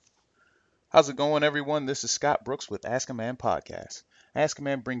How's it going, everyone? This is Scott Brooks with Ask a Man Podcast. Ask a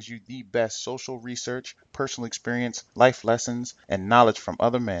Man brings you the best social research, personal experience, life lessons, and knowledge from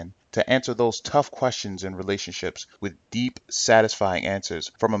other men to answer those tough questions in relationships with deep, satisfying answers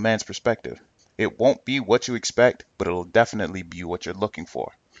from a man's perspective. It won't be what you expect, but it'll definitely be what you're looking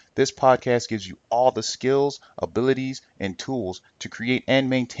for. This podcast gives you all the skills, abilities, and tools to create and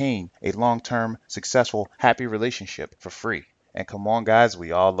maintain a long-term, successful, happy relationship for free. And come on, guys,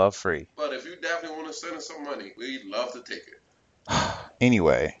 we all love free. But if you definitely want to send us some money, we'd love to take it.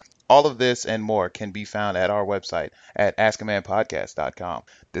 Anyway, all of this and more can be found at our website at askamanpodcast.com,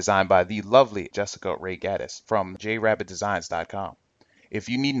 designed by the lovely Jessica Ray Gaddis from jrabbitdesigns.com. If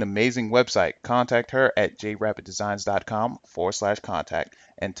you need an amazing website, contact her at jrabbitdesigns.com/contact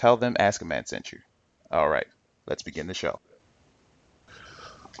and tell them Ask a Man sent you. All right, let's begin the show.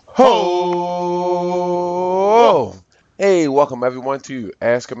 Ho! Hey, welcome everyone to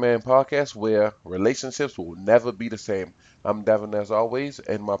Ask a Man Podcast, where relationships will never be the same. I'm Devin as always,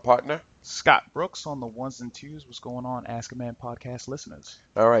 and my partner. Scott Brooks on the ones and twos. What's going on, Ask a Man Podcast listeners?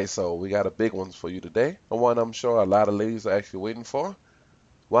 All right, so we got a big one for you today, and one I'm sure a lot of ladies are actually waiting for.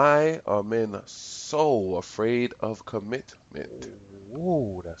 Why are men so afraid of commitment?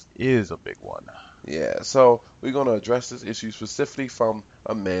 Ooh, that is a big one. Yeah, so we're going to address this issue specifically from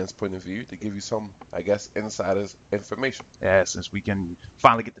a man's point of view to give you some, I guess, insider's information. Yeah, since we can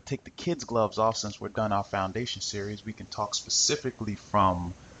finally get to take the kids' gloves off since we're done our foundation series, we can talk specifically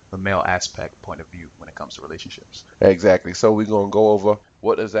from the male aspect point of view when it comes to relationships. Exactly. So we're going to go over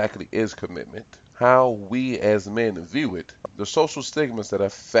what exactly is commitment, how we as men view it, the social stigmas that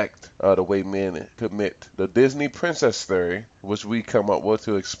affect the way men commit, the Disney princess theory, which we come up with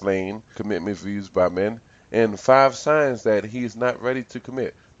to explain commitment views by men, and 5 signs that he's not ready to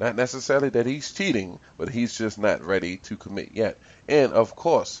commit. Not necessarily that he's cheating, but he's just not ready to commit yet. And of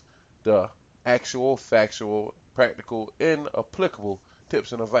course, the actual, factual, practical, and applicable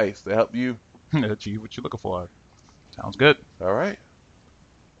tips and advice to help you. Achieve what you're looking for. Sounds good. All right.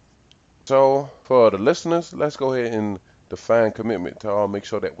 So for the listeners, let's go ahead and define commitment to all make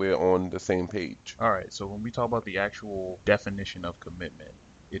sure that we're on the same page. All right, so when we talk about the actual definition of commitment,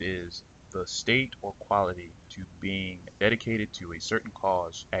 it is the state or quality to being dedicated to a certain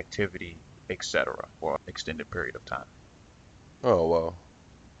cause, activity, etc., for an extended period of time. Oh, well,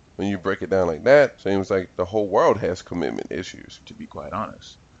 when you break it down like that, seems like the whole world has commitment issues. To be quite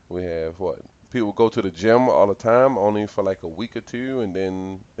honest. We have what? People go to the gym all the time, only for like a week or two, and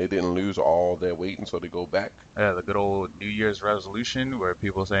then they didn't lose all their weight, and so they go back. Yeah, the good old New Year's resolution where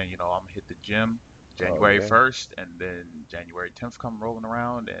people saying, I'm gonna hit the gym January yeah. 1st, and then January 10th come rolling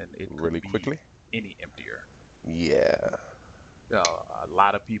around, and it could Really be quickly? any emptier. Yeah. A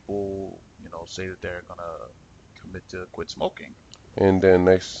lot of people, say that they're gonna commit to quit smoking, And then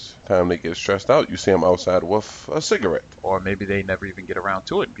next time they get stressed out, you see them outside with a cigarette. or maybe they never even get around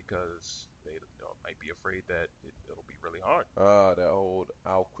to it because they might be afraid that it'll be really hard. Ah, that old,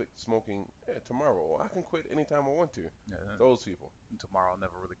 I'll quit smoking tomorrow. I can quit anytime I want to. Yeah, Those people. and tomorrow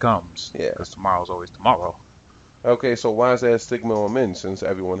never really comes. Yeah. Because tomorrow's always tomorrow. Okay, so why is that stigma on men since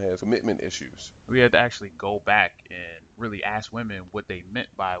everyone has commitment issues? We had to actually go back and really ask women what they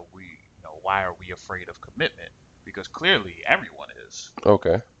meant by why are we afraid of commitment? Because clearly everyone is.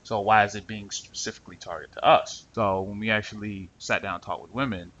 Okay. So why is it being specifically targeted to us? So when we actually sat down and talked with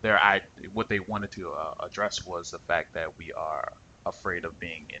women, what they wanted to address was the fact that we are afraid of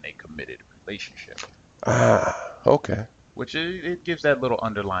being in a committed relationship, Ah, okay. which it gives that little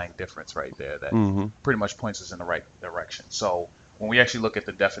underlying difference right there that Mm-hmm. pretty much points us in the right direction. So when we actually look at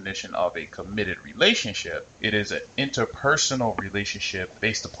the definition of a committed relationship, it is an interpersonal relationship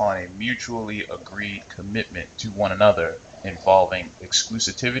based upon a mutually agreed commitment to one another involving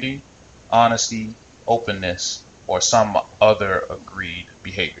exclusivity, honesty, openness, or some other agreed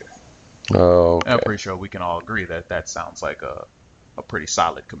behavior. Okay. And I'm pretty sure we can all agree that that sounds like a pretty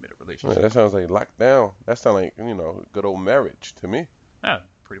solid committed Yeah, relationship. that sounds like lockdown. That sounds like, good old marriage to me. Yeah,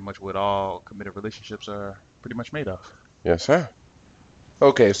 pretty much what all committed relationships are pretty much made of. Yes, sir.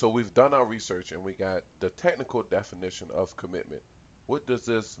 Okay, so we've done our research and we got the technical definition of commitment. What does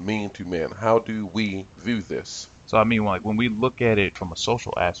this mean to men? How do we view this? So I mean, like when we look at it from a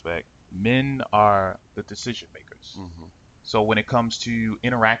social aspect, men are the decision makers. Mm-hmm. So when it comes to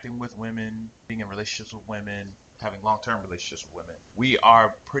interacting with women, being in relationships with women, having long-term relationships with women, we are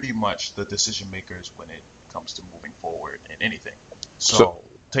pretty much the decision makers when it comes to moving forward in anything. So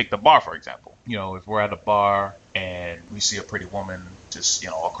take the bar, for example. If we're at a bar and we see a pretty woman just,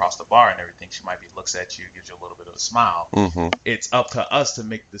 across the bar and everything, she might be looks at you, gives you a little bit of a smile. It's up to us to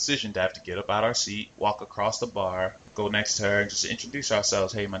make the decision to have to get up out our seat, walk across the bar, go next to her, and just introduce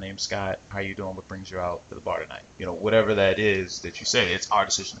ourselves. Hey, my name's Scott. How you doing? What brings you out to the bar tonight? Whatever that is that you say, it's our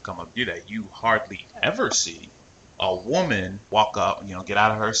decision to come up and do that. You hardly ever see a woman walk up, get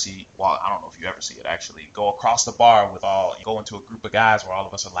out of her seat. Well, I don't know if you ever see it actually. Go across the bar go into a group of guys where all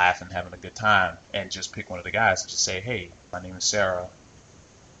of us are laughing, having a good time, and just pick one of the guys and just say, hey, my name is Sarah.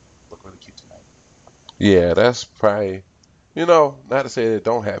 Look really cute tonight. Yeah, that's probably, not to say it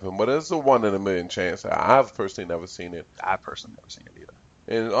don't happen, but it's a 1 in a million chance. I've personally never seen it. I've personally never seen it either.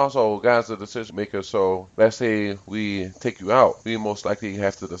 And also, guys are decision makers, so let's say we take you out. We most likely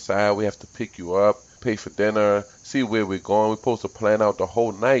have to decide. We have to pick you up, pay for dinner, see where we're going. We're supposed to plan out the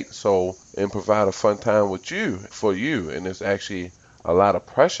whole night and provide a fun time for you. And it's actually a lot of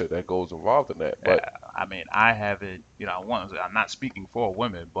pressure that goes involved in that. But I haven't, I'm not speaking for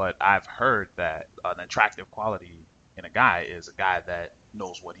women, but I've heard that an attractive quality in a guy is a guy that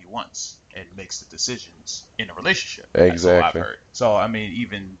knows what he wants and makes the decisions in a relationship. Exactly. That's what I've heard. So,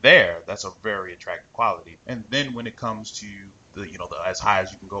 even there, that's a very attractive quality. And then when it comes to the as high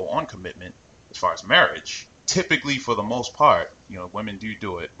as you can go on commitment, as far as marriage, typically for the most part, women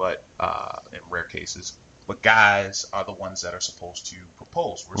do it, but in rare cases. But guys are the ones that are supposed to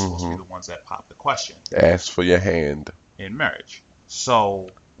propose. We're supposed to be the ones that pop the question. Ask for your hand. In marriage. So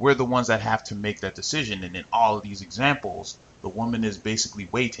we're the ones that have to make that decision. And in all of these examples, the woman is basically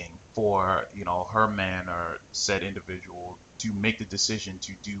waiting for, her man or said individual to make the decision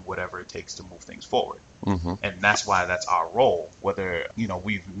to do whatever it takes to move things forward. And that's why that's our role. Whether,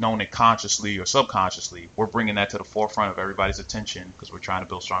 we've known it consciously or subconsciously, we're bringing that to the forefront of everybody's attention because we're trying to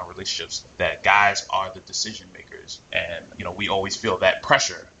build strong relationships, that guys are the decision makers. And, we always feel that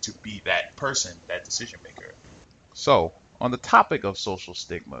pressure to be that person, that decision maker. So, on the topic of social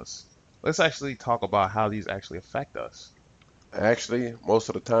stigmas, let's actually talk about how these actually affect us. Actually, most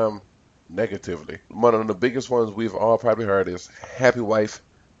of the time, negatively. One of the biggest ones we've all probably heard is happy wife,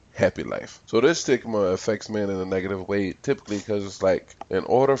 happy life. So this stigma affects men in a negative way, typically because it's like, in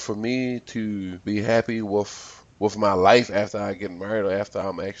order for me to be happy with my life after I get married or after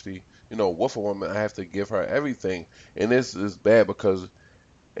I'm actually, with a woman, I have to give her everything. And this is bad because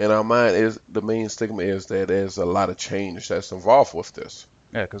in our mind, the main stigma is that there's a lot of change that's involved with this.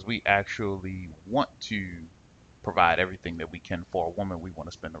 Yeah, because we actually want to provide everything that we can for a woman we want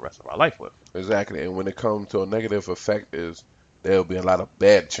to spend the rest of our life with. Exactly. And when it comes to a negative effect is there'll be a lot of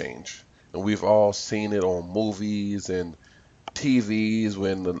bad change. And we've all seen it on movies and TVs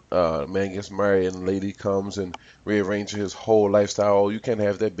when the man gets married and the lady comes and rearranges his whole lifestyle. Oh, you can't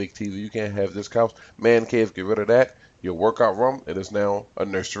have that big TV. You can't have this couch. Man cave, get rid of that. Your workout room, it is now a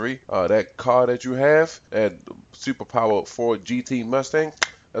nursery. That car that you have, that superpowered Ford GT Mustang,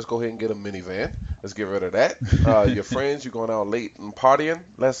 let's go ahead and get a minivan. Let's get rid of that. Your friends, you're going out late and partying.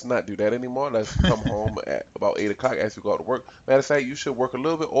 Let's not do that anymore. Let's come home at about 8 o'clock as we go out to work. Matter of fact, you should work a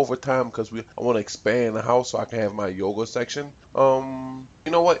little bit overtime because I want to expand the house so I can have my yoga section.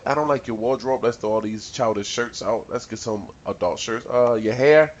 You know what? I don't like your wardrobe. Let's throw all these childish shirts out. Let's get some adult shirts. Your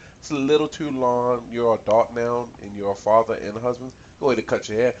hair, it's a little too long. You're an adult now and you're a father and a husband. Go ahead and cut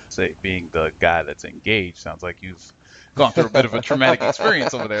your hair. Say, being the guy that's engaged sounds like you've gone through a bit of a traumatic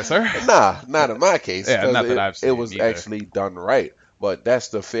experience over there, sir. Nah, not in my case. Yeah, not that I've seen it was either. actually done right. But that's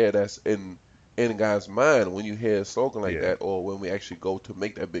the fear that's in guys' mind when you hear a slogan like that, or when we actually go to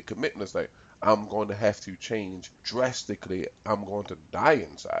make that big commitment. It's like, I'm going to have to change drastically. I'm going to die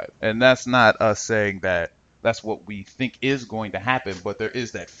inside. And that's not us saying that that's what we think is going to happen, but there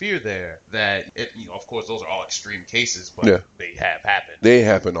is that fear there that, of course, those are all extreme cases, but they have happened. They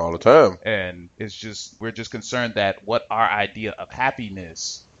happen all the time. And we're just concerned that what our idea of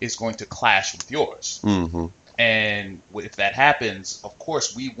happiness is going to clash with yours. Mm-hmm. And if that happens, of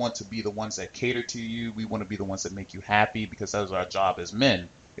course, we want to be the ones that cater to you. We want to be the ones that make you happy because that is our job as men,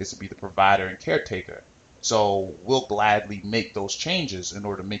 is to be the provider and caretaker. So we'll gladly make those changes in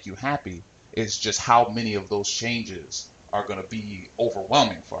order to make you happy. It's just how many of those changes are going to be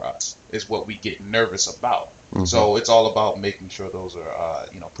overwhelming for us is what we get nervous about. Mm-hmm. So it's all about making sure those are,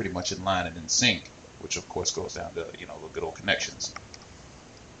 pretty much in line and in sync, which of course goes down to, the good old connections.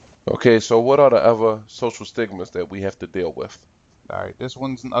 Okay, so what are the other social stigmas that we have to deal with? All right, this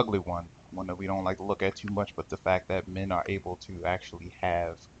one's an ugly one that we don't like to look at too much, but the fact that men are able to actually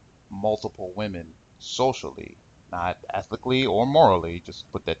have multiple women socially, not ethically or morally,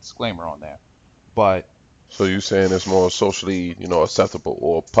 just put that disclaimer on there. But so you're saying it's more socially, acceptable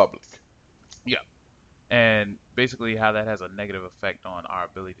or public? Yeah. And basically, how that has a negative effect on our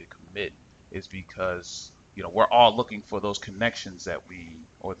ability to commit is because we're all looking for those connections that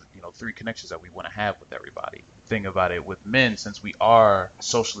or three connections that we want to have with everybody. Think about it with men, since we are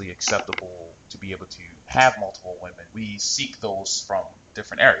socially acceptable to be able to have multiple women, we seek those from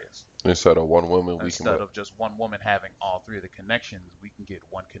different areas. Instead of one woman, Instead of just one woman having all three of the connections, we can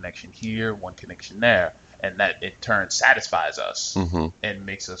get one connection here, one connection there, and that in turn satisfies us hmm and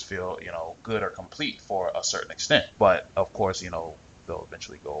makes us feel, good or complete for a certain extent. But of course, they'll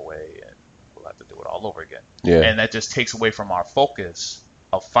eventually go away and we'll have to do it all over again. Yeah. And that just takes away from our focus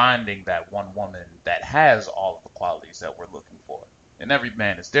of finding that one woman that has all of the qualities that we're looking for. And every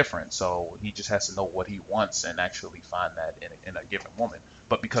man is different, so he just has to know what he wants and actually find that in a given woman.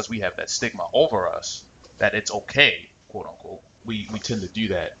 But because we have that stigma over us that it's okay, quote unquote, we tend to do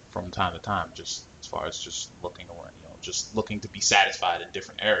that from time to time, just as far as just looking around, just looking to be satisfied in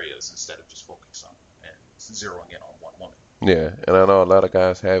different areas instead of just focusing on and zeroing in on one woman. Yeah, and I know a lot of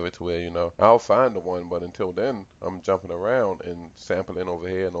guys have it to where, I'll find the one, but until then, I'm jumping around and sampling over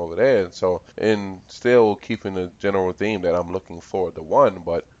here and over there. And still keeping the general theme that I'm looking for the one,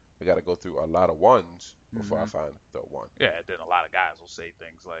 but I got to go through a lot of ones before I find the one. Yeah, then a lot of guys will say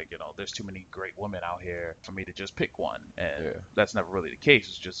things like, there's too many great women out here for me to just pick one. And that's never really the case.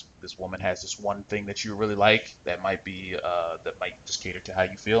 It's just this woman has this one thing that you really like that might just cater to how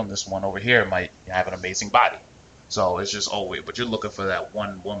you feel. And this one over here might have an amazing body. So it's just, but you're looking for that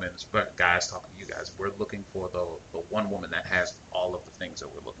one woman. Guys, talking to you guys, we're looking for the one woman that has all of the things that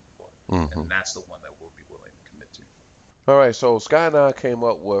we're looking for. And that's the one that we'll be willing to commit to. All right, so Sky and I came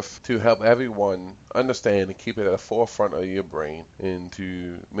up with, to help everyone understand and keep it at the forefront of your brain and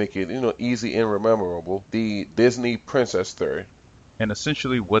to make it, easy and memorable, the Disney princess theory. And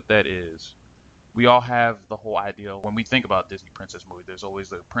essentially what that is, we all have the whole idea when we think about Disney princess movie, there's always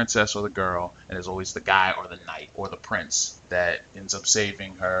the princess or the girl, and there's always the guy or the knight or the prince that ends up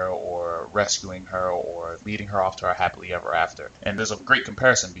saving her or rescuing her or leading her off to her happily ever after. And there's a great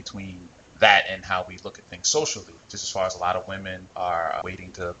comparison between that and how we look at things socially, just as far as a lot of women are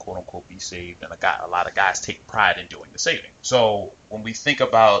waiting to quote unquote be saved, and a lot of guys take pride in doing the saving. So when we think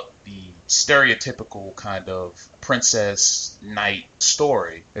about the stereotypical kind of princess knight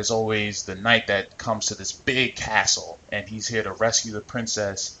story, there's always the knight that comes to this big castle and he's here to rescue the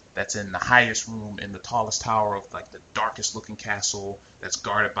princess that's in the highest room in the tallest tower of like the darkest looking castle, that's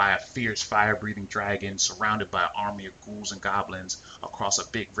guarded by a fierce fire breathing dragon, surrounded by an army of ghouls and goblins across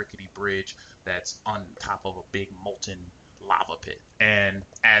a big rickety bridge that's on top of a big molten lava pit. And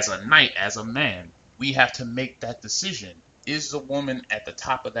as a knight, as a man, we have to make that decision. Is the woman at the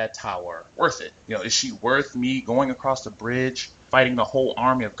top of that tower worth it? Is she worth me going across the bridge, fighting the whole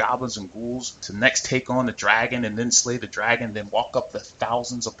army of goblins and ghouls to next take on the dragon and then slay the dragon, then walk up the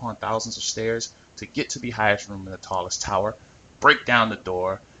thousands upon thousands of stairs to get to the highest room in the tallest tower, break down the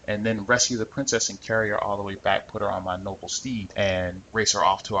door, and then rescue the princess and carry her all the way back, put her on my noble steed, and race her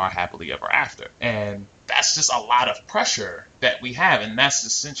off to our happily ever after? And that's just a lot of pressure that we have, and that's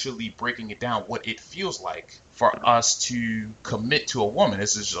essentially breaking it down what it feels like for us to commit to a woman.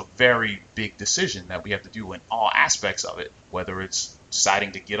 This is a very big decision that we have to do in all aspects of it, whether it's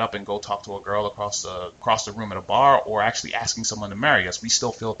deciding to get up and go talk to a girl across the room at a bar or actually asking someone to marry us. We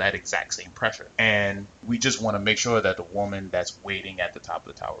still feel that exact same pressure, and we just want to make sure that the woman that's waiting at the top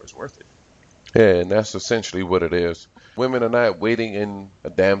of the tower is worth it. Yeah, and that's essentially what it is. Women are not waiting in a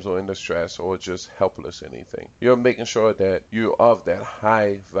damsel in distress or just helpless anything. You're making sure that you're of that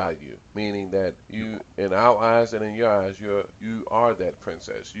high value, meaning that you, in our eyes and in your eyes, you are that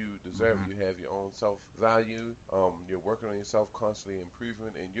princess. You deserve. You have your own self-value. You're working on yourself, constantly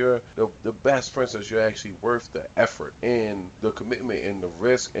improving, and you're the best princess. You're actually worth the effort and the commitment and the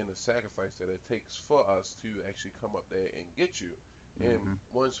risk and the sacrifice that it takes for us to actually come up there and get you. And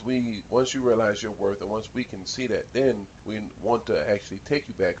once you realize your worth, and once we can see that, then we want to actually take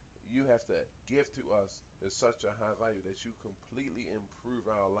you back. You have to give to us at such a high value that you completely improve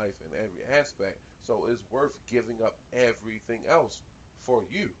our life in every aspect. So it's worth giving up everything else for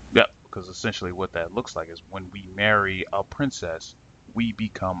you. Yep, because essentially what that looks like is when we marry a princess, we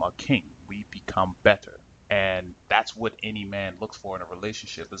become a king. We become better. And that's what any man looks for in a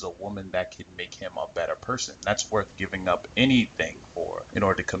relationship, is a woman that can make him a better person. That's worth giving up anything for in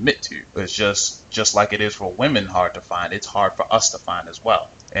order to commit to. It's just like it is for women hard to find, it's hard for us to find as well.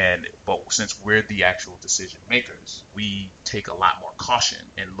 But since we're the actual decision makers, we take a lot more caution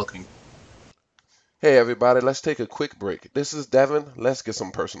in looking. Hey everybody, let's take a quick break. This is Devin. Let's get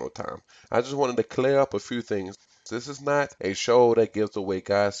some personal time. I just wanted to clear up a few things This is not a show that gives away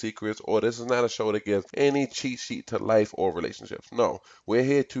God's secrets, or this is not a show that gives any cheat sheet to life or relationships. No, we're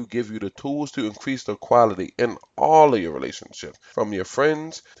here to give you the tools to increase the quality in all of your relationships, from your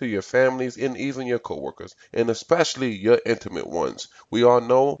friends to your families and even your coworkers, and especially your intimate ones. We all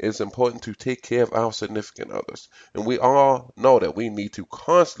know it's important to take care of our significant others, and we all know that we need to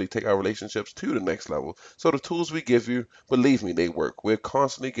constantly take our relationships to the next level. So the tools we give you, believe me, they work. We're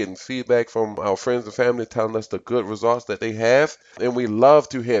constantly getting feedback from our friends and family telling us the good results that they have, and we love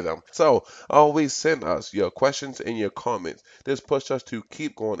to hear them. So always send us your questions and your comments. This pushes us to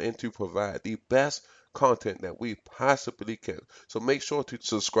keep going and to provide the best content that we possibly can. So make sure to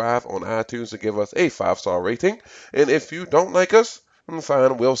subscribe on iTunes and give us a 5-star rating. And if you don't like us, I'm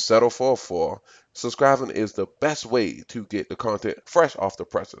fine, we'll settle for a 4. Subscribing is the best way to get the content fresh off the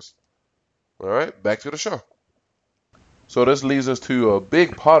presses. All right, back to the show. So this leads us to a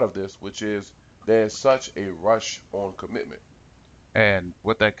big part of this, which is there's such a rush on commitment. And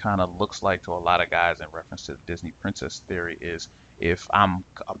what that kind of looks like to a lot of guys in reference to the Disney princess theory is if I'm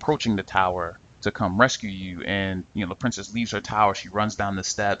approaching the tower to come rescue you and, the princess leaves her tower, she runs down the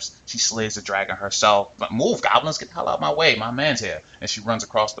steps, she slays the dragon herself. But move, goblins, get the hell out of my way, my man's here. And she runs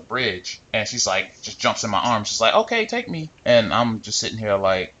across the bridge and she's like, just jumps in my arms. She's like, okay, take me. And I'm just sitting here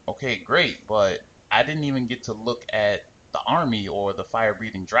like, okay, great. But I didn't even get to look at the army or the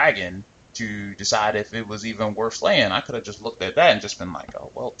fire-breathing dragon to decide if it was even worth slaying. I could have just looked at that and just been like,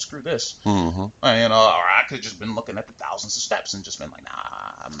 oh, well, screw this. Mm-hmm. Or I could have just been looking at the thousands of steps and just been like, nah,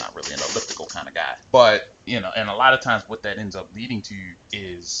 I'm not really an elliptical kind of guy. But, and a lot of times what that ends up leading to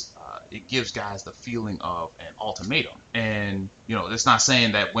is it gives guys the feeling of an ultimatum. And, it's not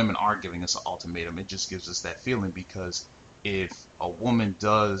saying that women are giving us an ultimatum. It just gives us that feeling because if a woman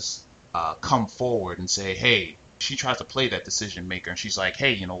does come forward and say, hey, she tries to play that decision maker and she's like,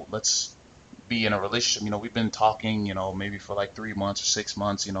 hey, let's be in a relationship. We've been talking, maybe for like 3 months or 6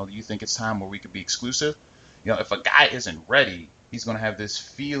 months. Do you think it's time where we could be exclusive? If a guy isn't ready, he's going to have this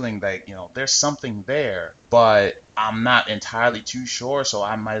feeling that, there's something there, but I'm not entirely too sure. So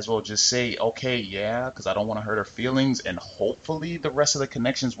I might as well just say, okay, yeah, because I don't want to hurt her feelings. And hopefully the rest of the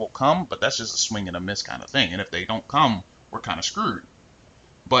connections will come. But that's just a swing and a miss kind of thing. And if they don't come, we're kind of screwed.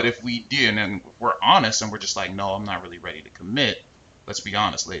 But if we do, and then we're honest and we're just like, no, I'm not really ready to commit. Let's be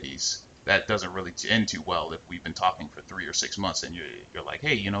honest, ladies. That doesn't really end too well if we've been talking for 3 or 6 months and you're like,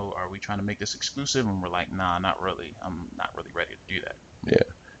 hey, are we trying to make this exclusive? And we're like, nah, not really. I'm not really ready to do that. Yeah.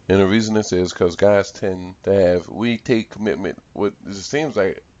 And the reason this is because guys tend to we take commitment with, it seems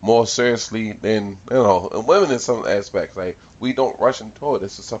like, more seriously than, and women in some aspects. Like, we don't rush into it.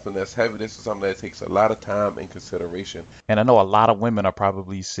 This is something that's heavy. This is something that takes a lot of time and consideration. And I know a lot of women are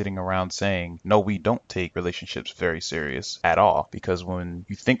probably sitting around saying, no, we don't take relationships very serious at all. Because when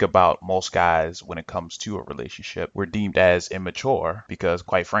you think about most guys, when it comes to a relationship, we're deemed as immature because,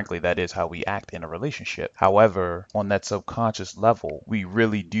 quite frankly, that is how we act in a relationship. However, on that subconscious level, we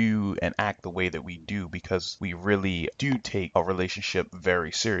really do and act the way that we do because we really do take a relationship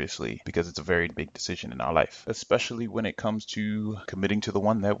very seriously because it's a very big decision in our life, especially when it comes to committing to the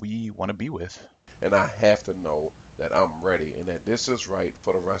one that we want to be with. And I have to know that I'm ready and that this is right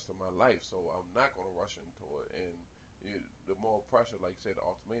for the rest of my life. So I'm not going to rush into it. And the more pressure, like you said, the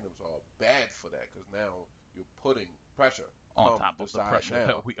ultimatums are bad for that because now you're putting pressure on top of the pressure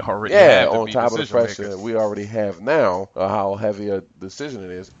that we already have. Yeah, on top of the pressure that we already have now, how heavy a decision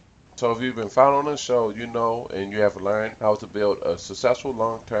it is. So if you've been following the show, you know and you have learned how to build a successful,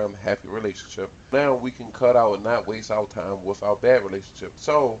 long-term, happy relationship. Now we can cut out and not waste our time with our bad relationship.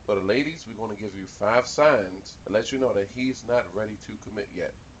 So for the ladies, we're going to give you 5 signs to let you know that he's not ready to commit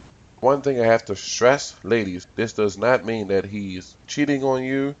yet. One thing I have to stress, ladies, this does not mean that he's cheating on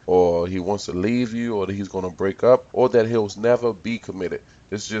you or he wants to leave you or that he's going to break up or that he'll never be committed.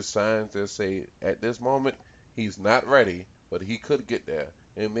 This is just signs that say at this moment he's not ready, but he could get there.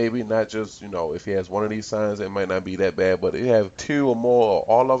 And maybe not just, if he has one of these signs, it might not be that bad. But if you have 2 or more or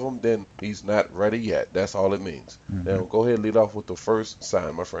all of them, then he's not ready yet. That's all it means. Mm-hmm. Now, go ahead and lead off with the first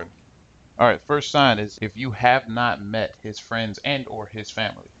sign, my friend. All right, first sign is if you have not met his friends and or his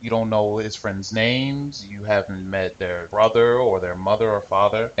family. You don't know his friends' names. You haven't met their brother or their mother or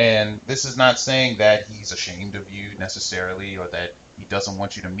father. And this is not saying that he's ashamed of you necessarily or that he doesn't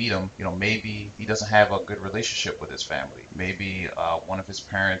want you to meet him. Maybe he doesn't have a good relationship with his family. Maybe one of his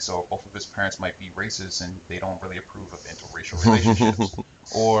parents or both of his parents might be racist and they don't really approve of interracial relationships.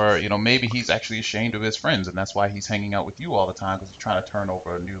 Or, maybe he's actually ashamed of his friends and that's why he's hanging out with you all the time because he's trying to turn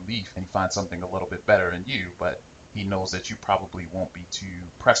over a new leaf and he finds something a little bit better in you. But he knows that you probably won't be too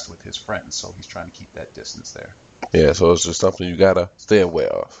pressed with his friends. So he's trying to keep that distance there. Yeah, so it's just something you got to stay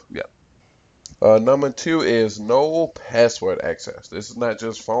aware of. Yep. Number two is no password access. This is not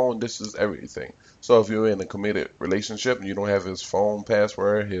just phone, this is everything. So if you're in a committed relationship and you don't have his phone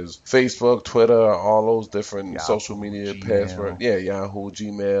password, his Facebook, Twitter, all those different social Yahoo, media passwords, Gmail. yeah, Yahoo,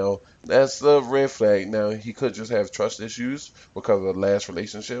 Gmail, that's the red flag. Now, he could just have trust issues because of the last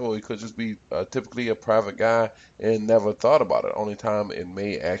relationship, or he could just be typically a private guy and never thought about it. Only time it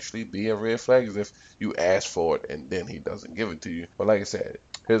may actually be a red flag is if you ask for it and then he doesn't give it to you. But like I said,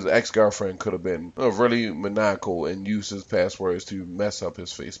 his ex-girlfriend could have been really maniacal and used his passwords to mess up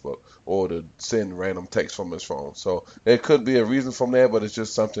his Facebook or to send random texts from his phone. So it could be a reason from there, but it's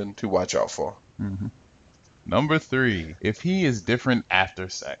just something to watch out for. Hmm. Number three, if he is different after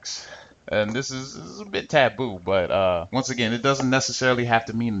sex. And this is a bit taboo, but once again, it doesn't necessarily have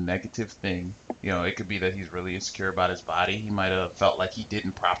to mean a negative thing. It could be that he's really insecure about his body. He might have felt like he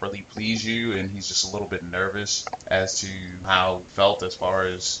didn't properly please you, and he's just a little bit nervous as to how he felt as far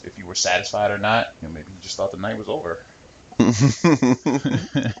as if you were satisfied or not. Maybe he just thought the night was over.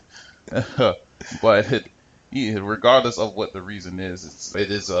 But yeah, regardless of what the reason is,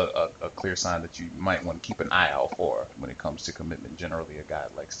 it is a clear sign that you might want to keep an eye out for when it comes to commitment. Generally, a guy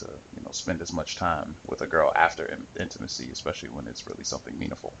likes to spend as much time with a girl after intimacy, especially when it's really something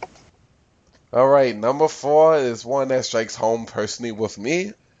meaningful. All right, number four is one that strikes home personally with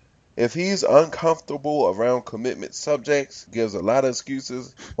me. If he's uncomfortable around commitment subjects, gives a lot of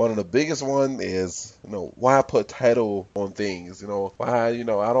excuses. One of the biggest one is, why put title on things? Why, I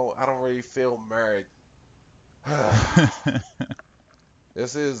don't really feel married.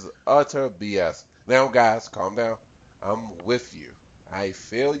 This is utter BS. Now, guys, calm down. I'm with you. I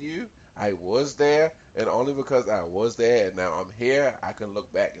feel you. I was there, and only because I was there and now I'm here, I can look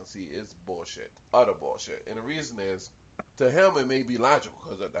back and see it's bullshit. Utter bullshit. And the reason is, to him, it may be logical,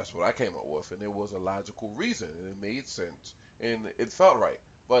 because that's what I came up with, and it was a logical reason, and it made sense, and it felt right.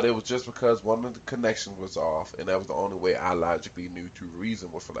 But it was just because one of the connections was off, and that was the only way I logically knew to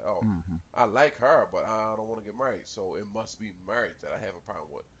reason with. Like, Hmm. I like her, but I don't want to get married, so it must be marriage that I have a problem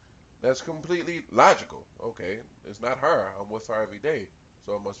with. That's completely logical. Okay, it's not her. I'm with her every day,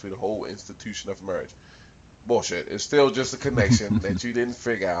 so it must be the whole institution of marriage. Bullshit. It's still just a connection that you didn't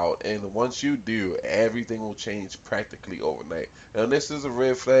figure out, and once you do, everything will change practically overnight. Now, this is a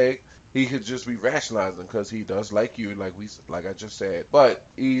red flag. He could just be rationalizing because he does like you, like I just said, but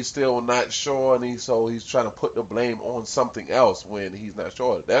he's still not sure, and he's trying to put the blame on something else when he's not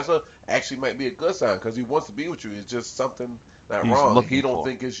sure. Actually might be a good sign because he wants to be with you. It's just something not He's wrong. He looking don't for.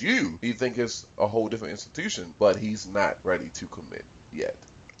 think it's you. He think it's a whole different institution, but he's not ready to commit yet.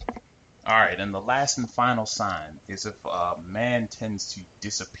 All right, and the last and final sign is if a man tends to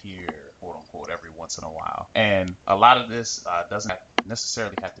disappear, quote unquote, every once in a while. And a lot of this doesn't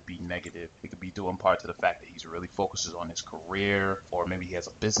necessarily have to be negative. It could be due in part to the fact that he's really focuses on his career, or maybe he has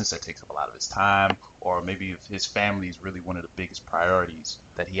a business that takes up a lot of his time, or maybe if his family is really one of the biggest priorities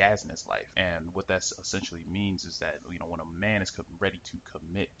that he has in his life. And what that essentially means is that, when a man is ready to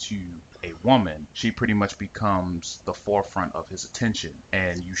commit to a woman, she pretty much becomes the forefront of his attention,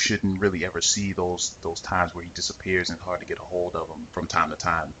 and you shouldn't really ever see those times where he disappears and it's hard to get a hold of him from time to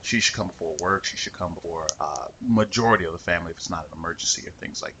time. She should come before work. She should come before majority of the family if it's not an emergency or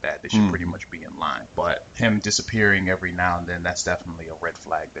things like that. They should pretty much be in line. But him disappearing every now and then, that's definitely a red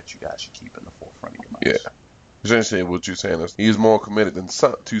flag that you guys should keep in the forefront of your minds. Yeah. Essentially, what you're saying is he's more committed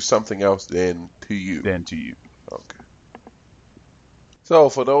to something else than to you. Than to you. Okay. So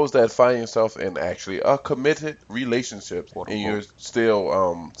for those that find yourself in actually a committed relationship Quote, and unquote. you're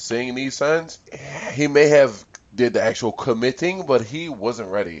still seeing these signs, he may have did the actual committing, but he wasn't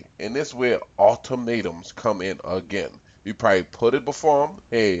ready. And this is where ultimatums come in again. You probably put it before him.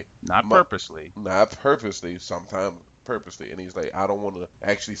 Hey, Not purposely. not purposely, sometimes purposely. And he's like, I don't want to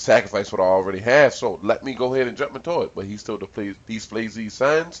actually sacrifice what I already have, so let me go ahead and jump into it. But he still displays these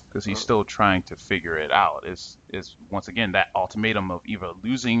signs. Because he's still trying to figure it out. Is once again that ultimatum of either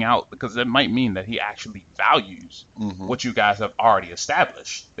losing out, because it might mean that he actually values what you guys have already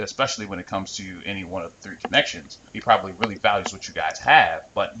established, especially when it comes to any one of the three connections. He probably really values what you guys have,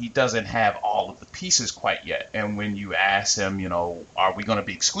 but he doesn't have all of the pieces quite yet. And when you ask him, are we going to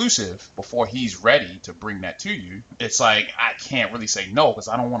be exclusive before he's ready to bring that to you, it's like, I can't really say no because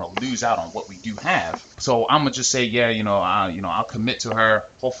I don't want to lose out on what we do have. So I'm gonna just say, yeah, I'll commit to her.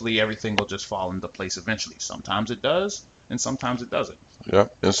 Hopefully everything will just fall into place eventually. Sometimes it does, and sometimes it doesn't. Yeah.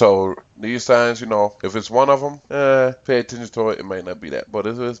 And so these signs, if it's one of them, pay attention to it. It might not be that. But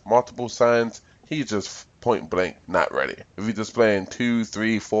if it's multiple signs, he's just point blank not ready. If you're displaying 2,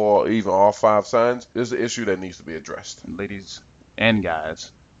 3, 4, even all 5 signs, there's an issue that needs to be addressed. And ladies and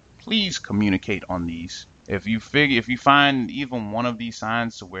guys, please communicate on these If you find even one of these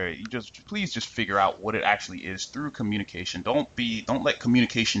signs to where you please just figure out what it actually is through communication. Don't let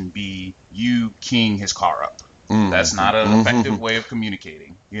communication be you keying his car up. That's not an effective way of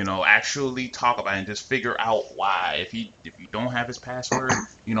communicating. Actually talk about it and just figure out why. If you don't have his password,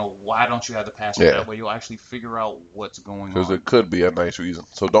 why don't you have the password? Yeah. That way you'll actually figure out what's going Because on. it could be a nice reason.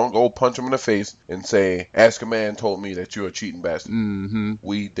 So don't go punch him in the face and say, Ask a Man told me that you're a cheating bastard.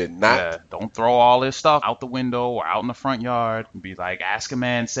 We did not. Yeah, don't throw all this stuff out the window or out in the front yard and be like, Ask a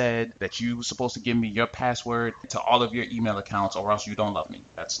Man said that you were supposed to give me your password to all of your email accounts or else you don't love me.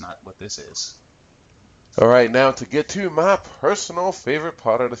 That's not what this is. All right, now to get to my personal favorite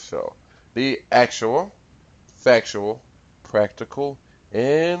part of the show, the actual, factual, practical,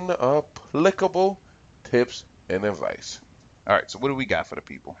 and applicable tips and advice. All right, so what do we got for the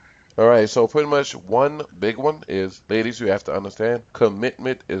people? All right, so pretty much one big one is, ladies, you have to understand,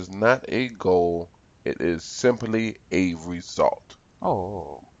 commitment is not a goal. It is simply a result.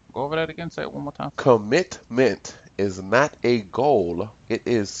 Oh, go over that again. Say it one more time. Commitment is not a goal. It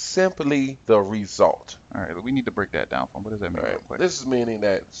is simply the result. All right, we need to break that down. What does that mean, real quick? This is meaning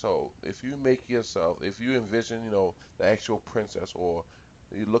that, so if you envision, the actual princess, or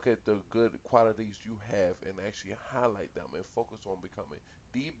you look at the good qualities you have and actually highlight them and focus on becoming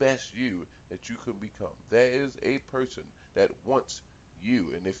the best you that you can become. There is a person that wants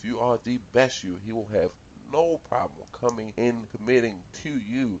you, and if you are the best you, he will have no problem coming in, committing to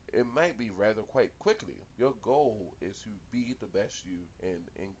you. It might be rather quite quickly. Your goal is to be the best you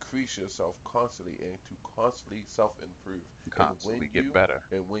and increase yourself constantly and to constantly self-improve. Constantly get better.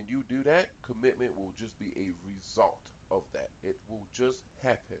 And when you do that, commitment will just be a result of that. It will just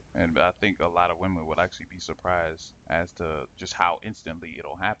happen. And I think a lot of women would actually be surprised as to just how instantly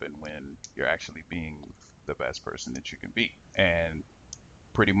it'll happen when you're actually being the best person that you can be. And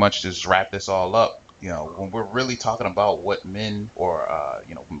pretty much just wrap this all up. When we're really talking about what men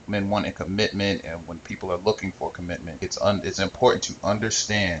men want in commitment, and when people are looking for commitment, it's important to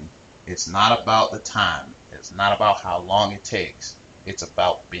understand it's not about the time. It's not about how long it takes. It's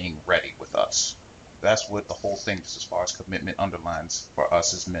about being ready with us. That's what the whole thing, just as far as commitment underlines for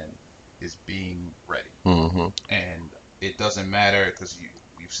us as men, is being ready. And it doesn't matter, because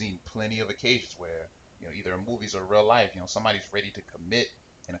we've seen plenty of occasions where, either in movies or real life, somebody's ready to commit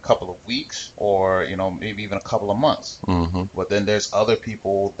in a couple of weeks or, maybe even a couple of months. But then there's other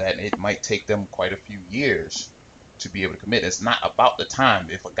people that it might take them quite a few years to be able to commit. It's not about the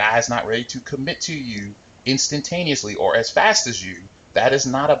time. If a guy's not ready to commit to you instantaneously or as fast as you, that is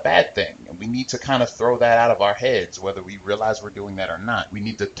not a bad thing. And we need to kind of throw that out of our heads, whether we realize we're doing that or not. We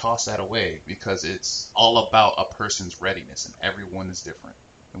need to toss that away, because it's all about a person's readiness, and everyone is different.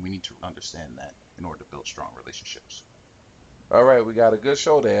 And we need to understand that in order to build strong relationships. All right, we got a good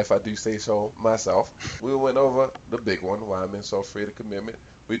show there, if I do say so myself. We went over the big one, why men so afraid of commitment.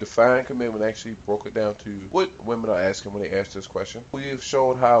 We defined commitment, actually broke it down to what women are asking when they ask this question. We have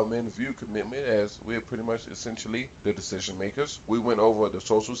showed how men view commitment, as we're pretty much essentially the decision makers. We went over the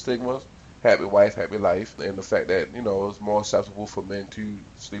social stigmas, happy wife, happy life, and the fact that, it's more acceptable for men to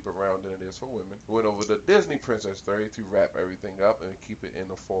sleep around than it is for women. We went over the Disney princess theory to wrap everything up and keep it in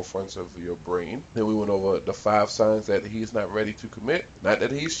the forefront of your brain. Then we went over the 5 signs that he's not ready to commit. Not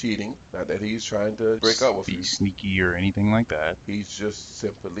that he's cheating, not that he's trying to break up with you. Be sneaky or anything like that. He's just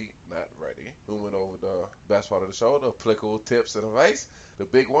simply not ready. We went over the best part of the show, the applicable tips and advice. The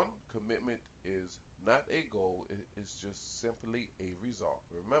big one, commitment is not a goal, it is just simply a result.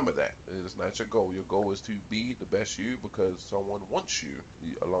 Remember that. It is not your goal. Your goal is to be the best you because someone wants you.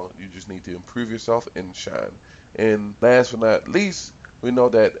 You just need to improve yourself and shine. And last but not least, we know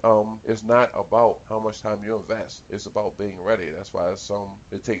that it's not about how much time you invest. It's about being ready. That's why some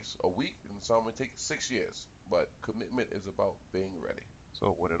it takes a week and some it takes 6 years. But commitment is about being ready.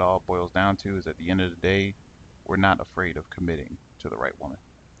 So what it all boils down to is, at the end of the day, we're not afraid of committing to the right woman.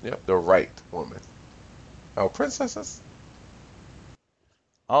 Yep, the right woman. Our princesses.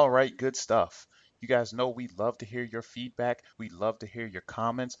 All right, good stuff. You guys know we love to hear your feedback, we love to hear your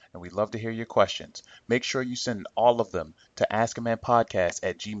comments, and we love to hear your questions. Make sure you send all of them to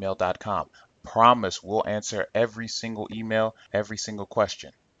askamanpodcast@gmail.com. Promise we'll answer every single email, every single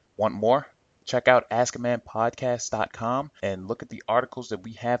question. Want more? Check out askamanpodcast.com and look at the articles that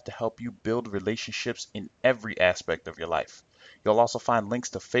we have to help you build relationships in every aspect of your life. You'll also find links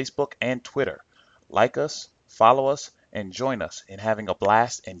to Facebook and Twitter. Like us, follow us, and join us in having a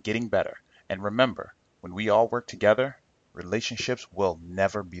blast and getting better. And remember, when we all work together, relationships will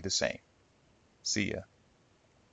never be the same. See ya.